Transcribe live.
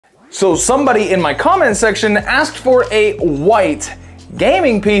So somebody in my comment section asked for a white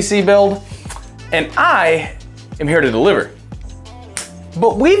gaming PC build, and I am here to deliver.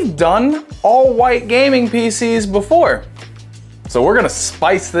 But we've done all white gaming PCs before, so we're gonna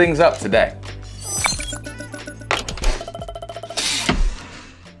spice things up today.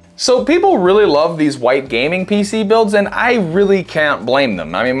 So people really love these white gaming PC builds, and I really can't blame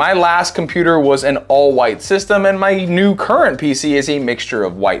them. I mean, my last computer was an all-white system, and my new current PC is a mixture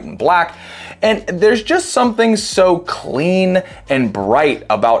of white and black. And there's just something so clean and bright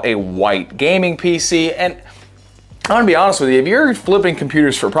about a white gaming PC. And I'm gonna be honest with you, if you're flipping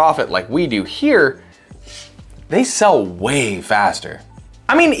computers for profit like we do here, they sell way faster.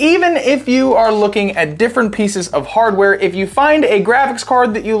 I mean, even if you are looking at different pieces of hardware, if you find a graphics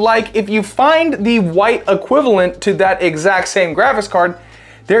card that you like, if you find the white equivalent to that exact same graphics card,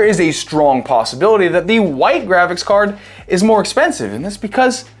 there is a strong possibility that the white graphics card is more expensive, and that's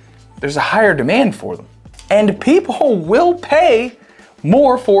because there's a higher demand for them. And people will pay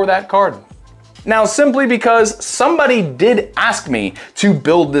more for that card. Now, simply because somebody did ask me to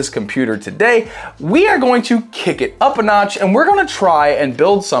build this computer today, we are going to kick it up a notch and we're gonna try and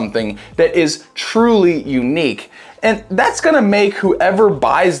build something that is truly unique. And that's gonna make whoever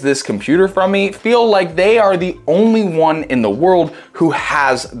buys this computer from me feel like they are the only one in the world who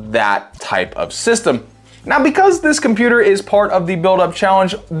has that type of system. Now, because this computer is part of the Build Up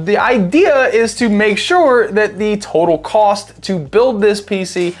Challenge, the idea is to make sure that the total cost to build this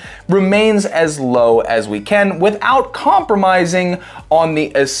PC remains as low as we can without compromising on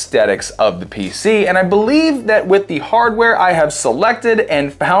the aesthetics of the PC. And I believe that with the hardware I have selected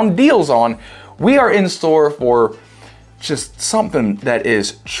and found deals on, we are in store for just something that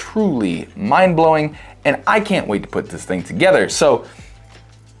is truly mind-blowing, and I can't wait to put this thing together. So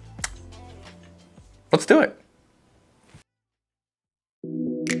let's do it.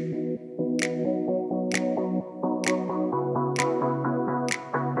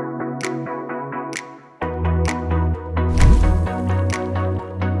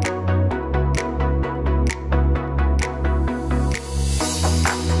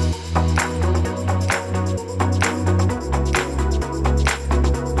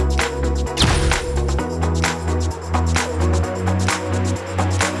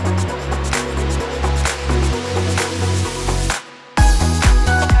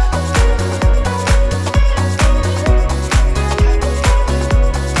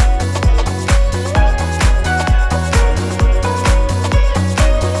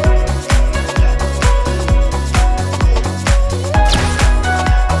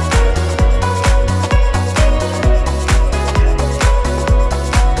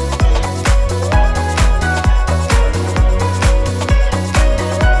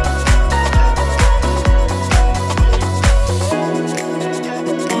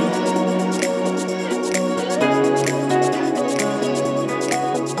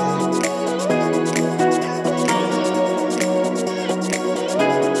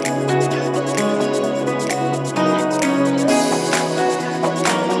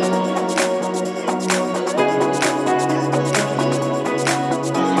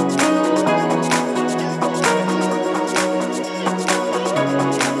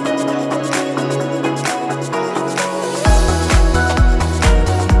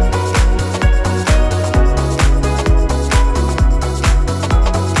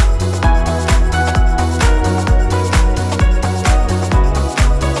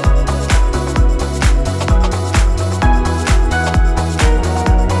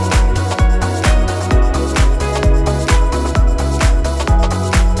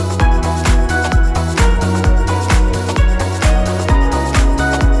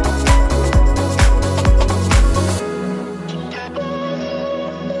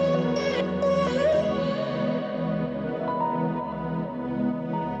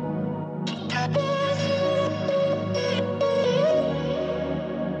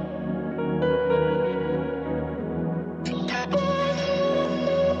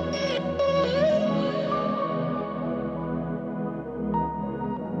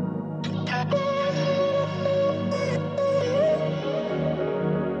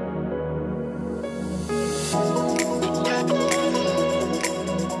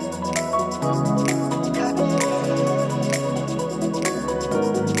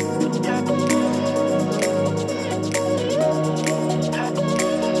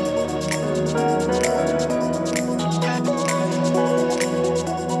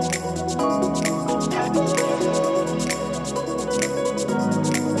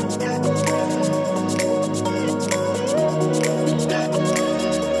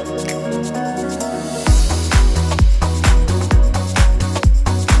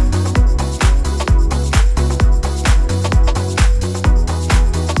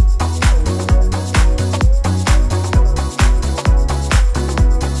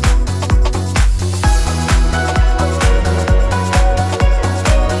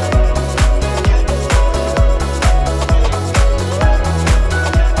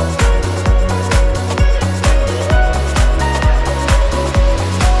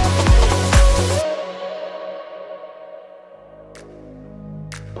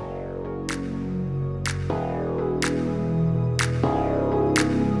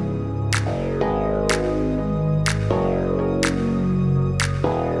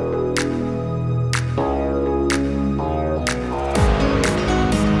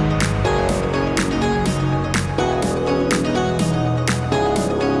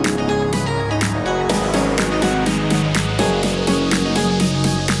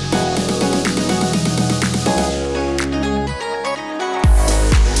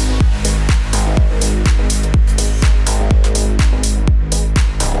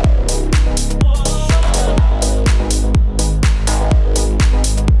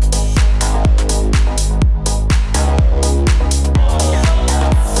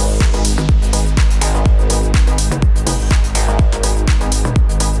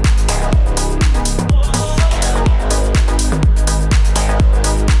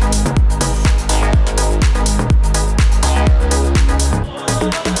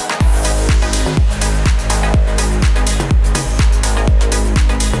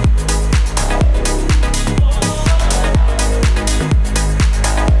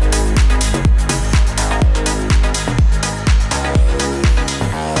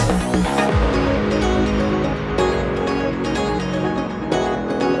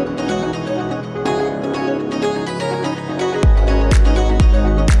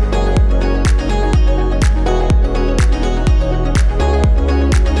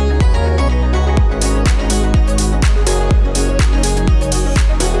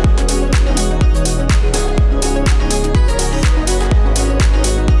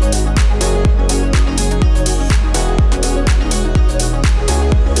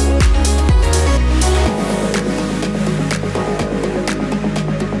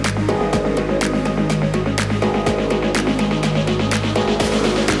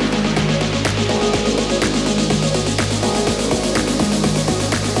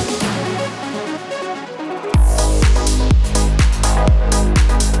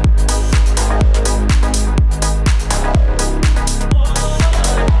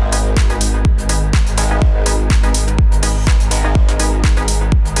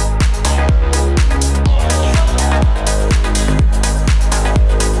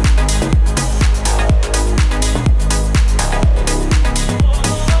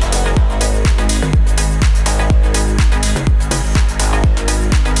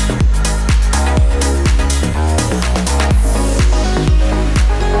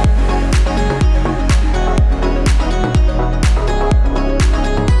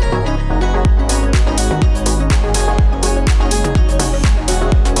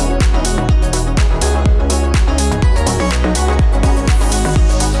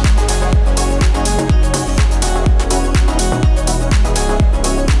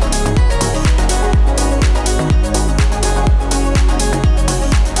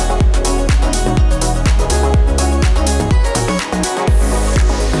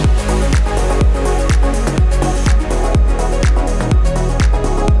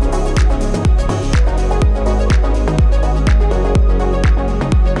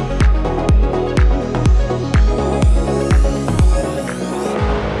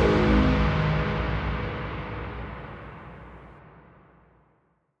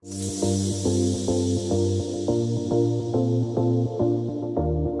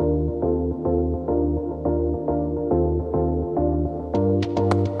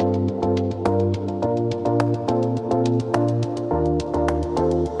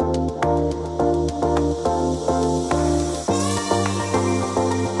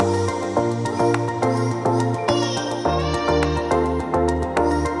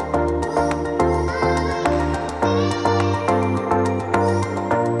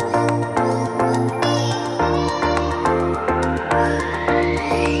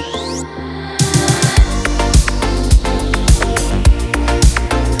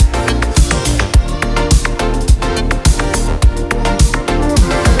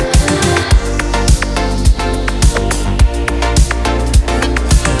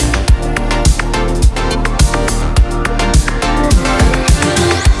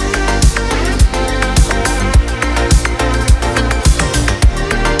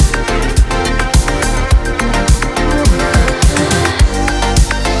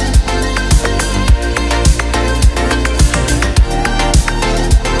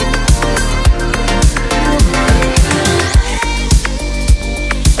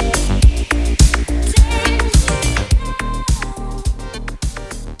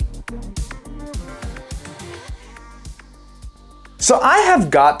 So I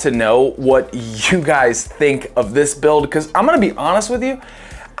have got to know what you guys think of this build, because I'm gonna be honest with you,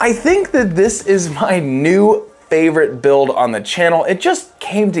 I think that this is my new favorite build on the channel. It just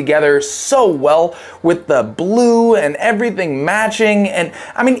came together so well with the blue and everything matching. And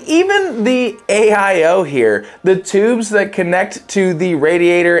I mean, even the AIO here, the tubes that connect to the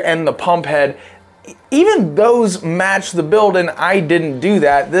radiator and the pump head, even those match the build, and I didn't do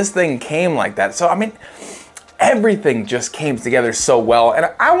that. This thing came like that. So I mean, everything just came together so well, and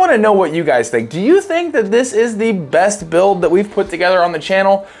I want to know what you guys think. Do you think that this is the best build that we've put together on the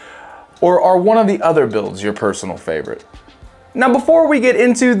channel, or are one of the other builds your personal favorite? Now, before we get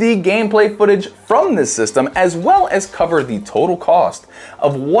into the gameplay footage from this system, as well as cover the total cost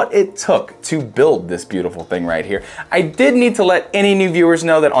of what it took to build this beautiful thing right here, I did need to let any new viewers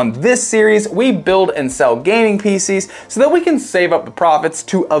know that on this series, we build and sell gaming PCs so that we can save up the profits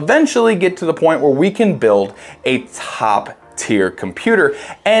to eventually get to the point where we can build a top-tier computer.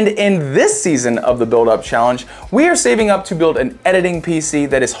 And in this season of the Build Up Challenge, we are saving up to build an editing PC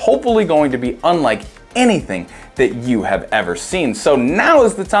that is hopefully going to be unlike anything that you have ever seen. So now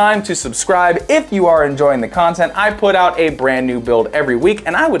is the time to subscribe if you are enjoying the content. I put out a brand new build every week,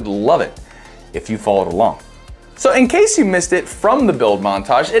 and I would love it if you followed along. So in case you missed it from the build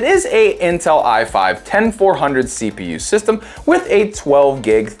montage, it is a Intel i5-10400 CPU system with a 12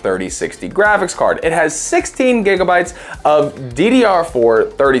 gig 3060 graphics card. It has 16 gigabytes of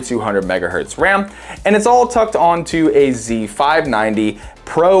DDR4 3200 megahertz RAM, and it's all tucked onto a Z590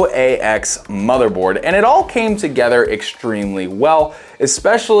 PRO AX motherboard, and it all came together extremely well,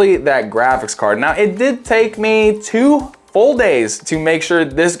 especially that graphics card. Now, it did take me 2 full days to make sure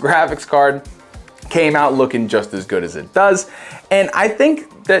this graphics card came out looking just as good as it does, and I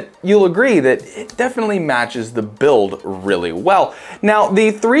think that you'll agree that it definitely matches the build really well. Now,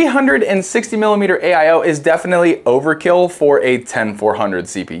 the 360mm AIO is definitely overkill for a 10400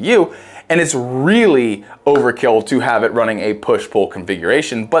 CPU, and it's really overkill to have it running a push-pull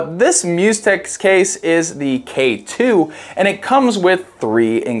configuration. But this Musetex case is the K2, and it comes with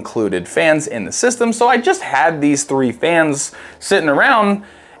 3 included fans in the system. So I just had these 3 fans sitting around,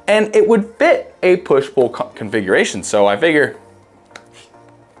 and it would fit a push-pull configuration. So I figure,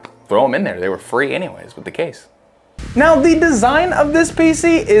 throw them in there. They were free anyways with the case. Now, the design of this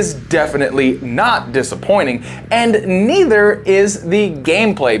PC is definitely not disappointing, and neither is the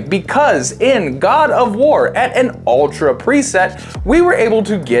gameplay, because in God of War at an ultra preset, we were able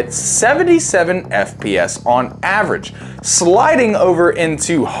to get 77 FPS on average. Sliding over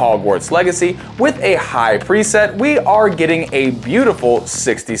into Hogwarts Legacy with a high preset, we are getting a beautiful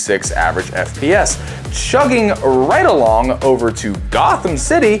 66 average FPS. Chugging right along over to Gotham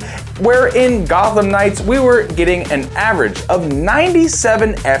City, where in Gotham Knights we were getting an average of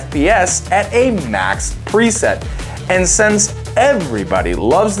 97 FPS at a max preset. And since everybody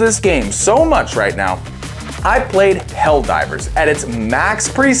loves this game so much right now, I played Helldivers at its max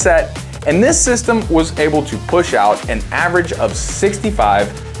preset, and this system was able to push out an average of 65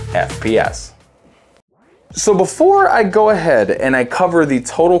 FPS. So before I go ahead and I cover the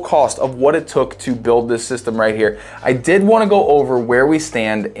total cost of what it took to build this system right here, I did want to go over where we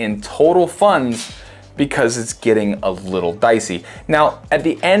stand in total funds, because it's getting a little dicey. Now, at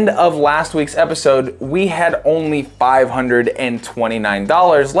the end of last week's episode, we had only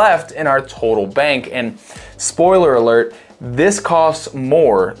 $529 left in our total bank, and spoiler alert, this costs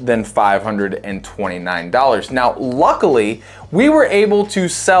more than $529. Now, luckily, we were able to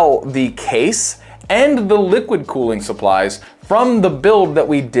sell the case and the liquid cooling supplies from the build that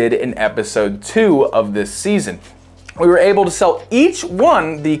we did in episode 2 of this season. We were able to sell each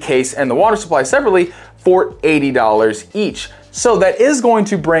one, the case and the water supply separately, for $80 each. So that is going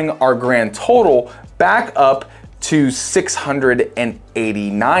to bring our grand total back up to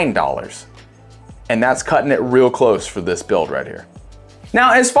 $689. And that's cutting it real close for this build right here.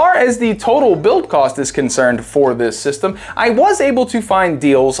 Now, as far as the total build cost is concerned for this system, I was able to find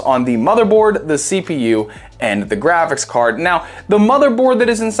deals on the motherboard, the CPU, and the graphics card. Now, the motherboard that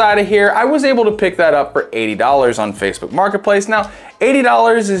is inside of here, I was able to pick that up for $80 on Facebook Marketplace. Now,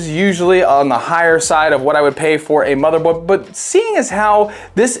 $80 is usually on the higher side of what I would pay for a motherboard, but seeing as how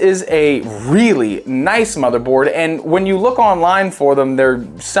this is a really nice motherboard, and when you look online for them, they're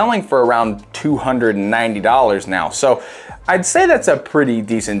selling for around $290 now. So I'd say that's a pretty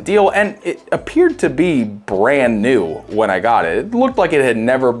decent deal, and it appeared to be brand new when I got it. It looked like it had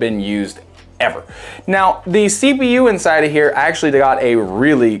never been used ever. Now, the CPU inside of here, I actually got a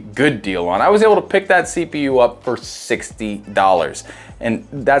really good deal on. I was able to pick that CPU up for $60. And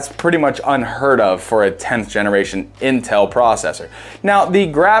that's pretty much unheard of for a 10th generation Intel processor. Now,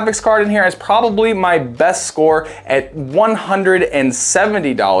 the graphics card in here is probably my best score at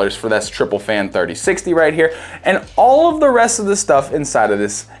 $170 for this triple fan 3060 right here. And all of the rest of the stuff inside of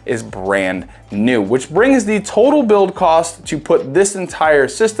this is brand new, which brings the total build cost to put this entire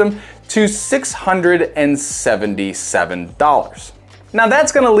system to $677. Now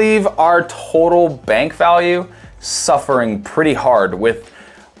that's gonna leave our total bank value suffering pretty hard with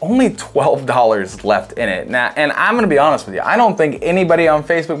only $12 left in it. Now, and I'm gonna be honest with you, I don't think anybody on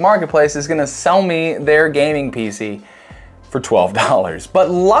Facebook Marketplace is gonna sell me their gaming PC for $12.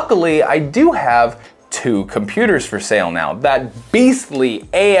 But luckily, I do have two computers for sale now. That beastly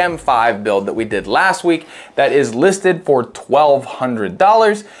AM5 build that we did last week that is listed for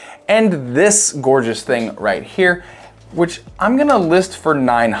 $1,200, and this gorgeous thing right here, which I'm gonna list for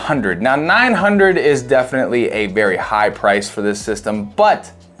 $900. Now, $900 is definitely a very high price for this system, but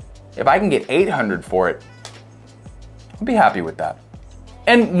if I can get $800 for it, I'll be happy with that.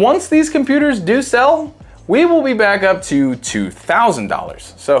 And once these computers do sell, we will be back up to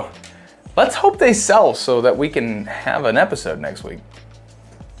 $2,000. So let's hope they sell so that we can have an episode next week.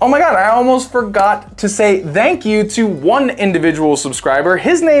 Oh my God, I almost forgot to say thank you to one individual subscriber.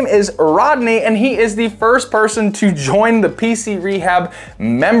 His name is Rodney, and he is the first person to join the PC Rehab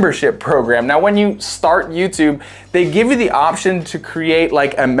membership program. Now, when you start YouTube, they give you the option to create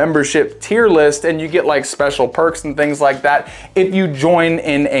like a membership tier list, and you get like special perks and things like that if you join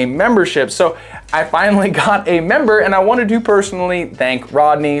in a membership. So I finally got a member, and I wanted to personally thank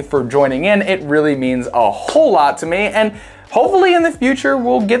Rodney for joining in. It really means a whole lot to me, and hopefully in the future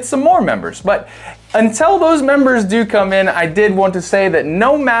we'll get some more members. But until those members do come in, I did want to say that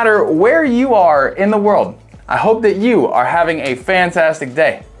no matter where you are in the world, I hope that you are having a fantastic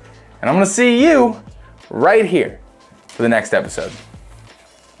day. And I'm gonna see you right here for the next episode.